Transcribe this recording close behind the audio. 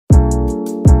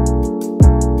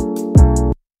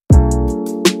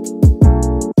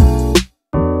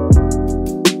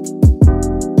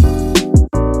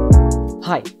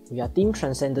Hi, we are Team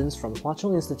Transcendence from Hwa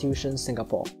Chong Institution,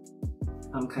 Singapore.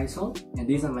 I'm Kai Song, and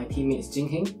these are my teammates Jing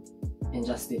Heng and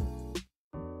Justin.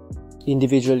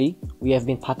 Individually, we have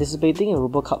been participating in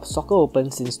RoboCup Soccer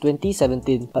Open since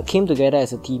 2017 but came together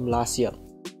as a team last year.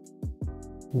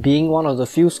 Being one of the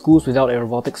few schools without a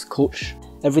robotics coach,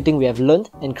 everything we have learned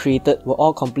and created were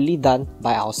all completely done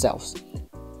by ourselves.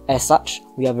 As such,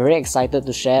 we are very excited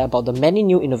to share about the many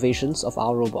new innovations of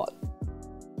our robot.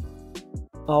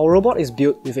 Our robot is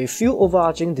built with a few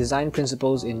overarching design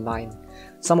principles in mind.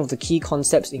 Some of the key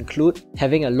concepts include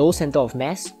having a low center of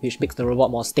mass, which makes the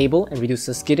robot more stable and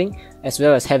reduces skidding, as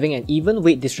well as having an even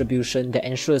weight distribution that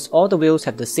ensures all the wheels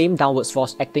have the same downwards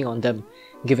force acting on them,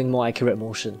 giving more accurate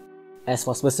motion. As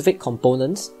for specific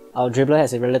components, our dribbler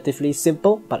has a relatively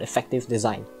simple but effective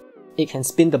design. It can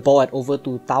spin the ball at over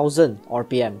 2000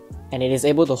 RPM, and it is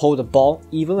able to hold the ball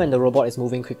even when the robot is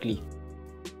moving quickly.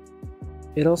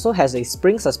 It also has a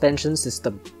spring suspension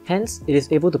system, hence it is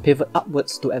able to pivot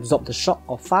upwards to absorb the shock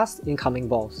of fast incoming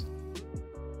balls.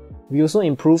 We also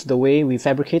improved the way we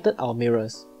fabricated our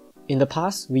mirrors. In the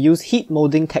past, we used heat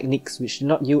molding techniques which did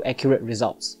not yield accurate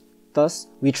results. Thus,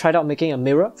 we tried out making a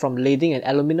mirror from lading an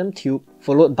aluminum tube,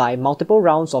 followed by multiple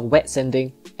rounds of wet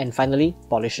sanding, and finally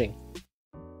polishing.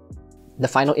 The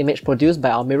final image produced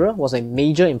by our mirror was a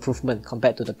major improvement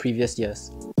compared to the previous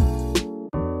years.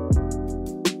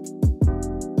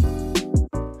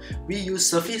 We use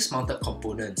surface-mounted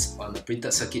components on a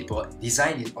printed circuit board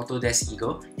designed in Autodesk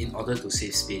Eagle in order to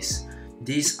save space.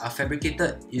 These are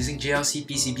fabricated using JLC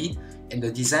PCB and the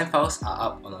design files are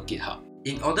up on our GitHub.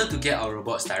 In order to get our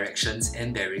robot's directions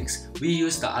and bearings, we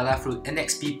use the Adafruit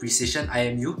NXP Precision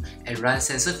IMU and run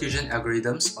sensor fusion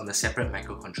algorithms on a separate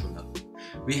microcontroller.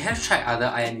 We have tried other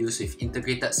IMUs with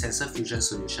integrated sensor fusion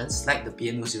solutions like the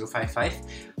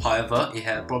PNO055, however, it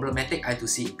had a problematic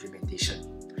I2C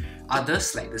implementation.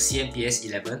 Others, like the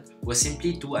CMPS11, were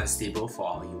simply too unstable for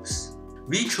our use.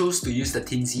 We chose to use the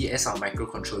TinZ as our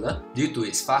microcontroller due to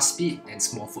its fast speed and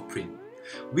small footprint.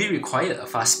 We required a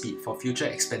fast speed for future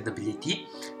expandability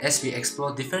as we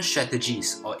explore different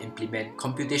strategies or implement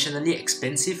computationally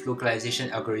expensive localization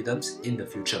algorithms in the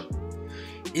future.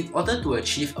 In order to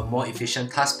achieve a more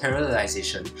efficient task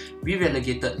parallelization, we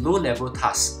relegated low-level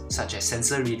tasks such as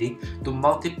sensor reading to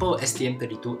multiple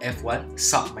STM32F1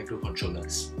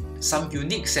 sub-microcontrollers. Some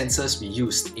unique sensors we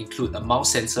used include a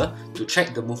mouse sensor to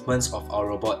track the movements of our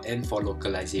robot and for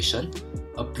localization,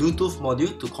 a Bluetooth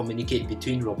module to communicate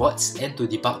between robots and to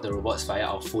debug the robots via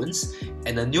our phones,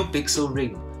 and a new pixel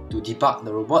ring to debug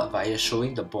the robot via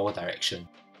showing the ball direction.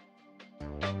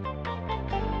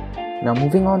 Now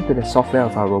moving on to the software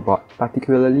of our robot,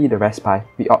 particularly the Raspberry,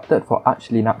 we opted for Arch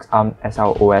Linux ARM as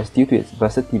our OS due to its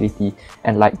versatility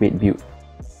and lightweight build.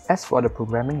 As for the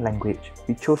programming language,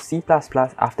 we chose C++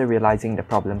 after realizing the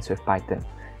problems with Python.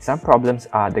 Some problems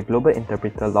are the global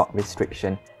interpreter lock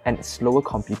restriction and its slower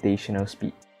computational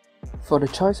speed. For the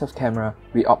choice of camera,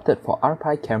 we opted for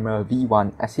RPi Camera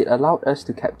V1 as it allowed us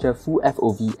to capture full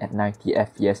FOV at 90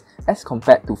 fps as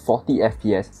compared to 40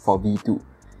 fps for V2.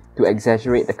 To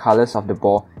exaggerate the colors of the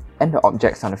ball and the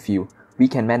objects on the field, we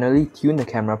can manually tune the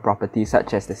camera properties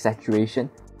such as the saturation,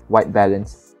 white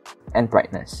balance, and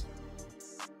brightness.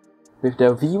 With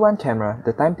the V1 camera,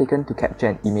 the time taken to capture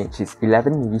an image is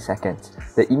 11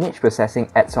 milliseconds. The image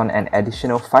processing adds on an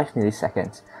additional 5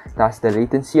 milliseconds, thus the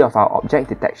latency of our object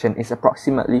detection is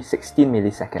approximately 16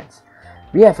 milliseconds.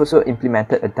 We have also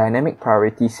implemented a dynamic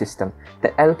priority system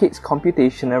that allocates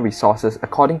computational resources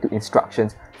according to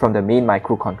instructions from the main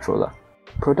microcontroller.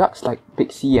 Products like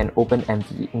Pixie and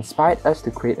OpenMV inspired us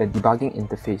to create a debugging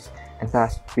interface, and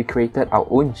thus we created our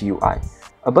own GUI.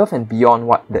 Above and beyond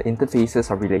what the interfaces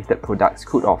of related products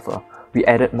could offer, we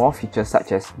added more features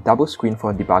such as double screen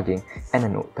for debugging and a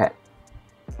notepad.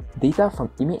 Data from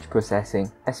image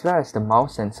processing, as well as the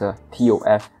mouse sensor,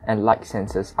 TOF, and light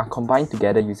sensors are combined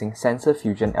together using sensor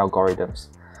fusion algorithms.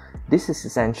 This is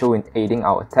essential in aiding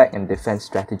our attack and defense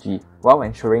strategy while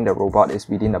ensuring the robot is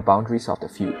within the boundaries of the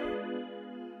field.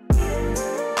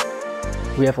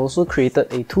 We have also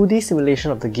created a 2D simulation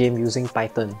of the game using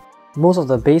Python. Most of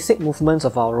the basic movements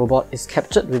of our robot is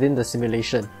captured within the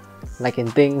simulation, like in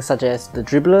things such as the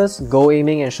dribblers, goal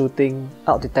aiming and shooting,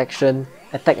 out detection,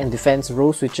 attack and defense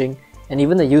role switching, and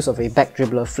even the use of a back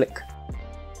dribbler flick.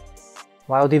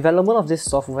 While development of this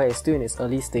software is still in its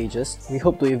early stages, we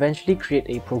hope to eventually create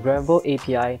a programmable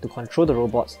API to control the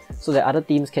robots so that other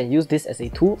teams can use this as a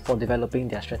tool for developing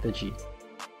their strategy.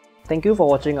 Thank you for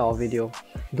watching our video.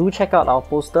 Do check out our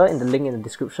poster in the link in the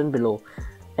description below.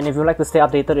 And if you'd like to stay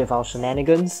updated with our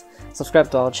shenanigans,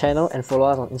 subscribe to our channel and follow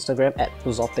us on Instagram at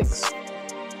Robotics.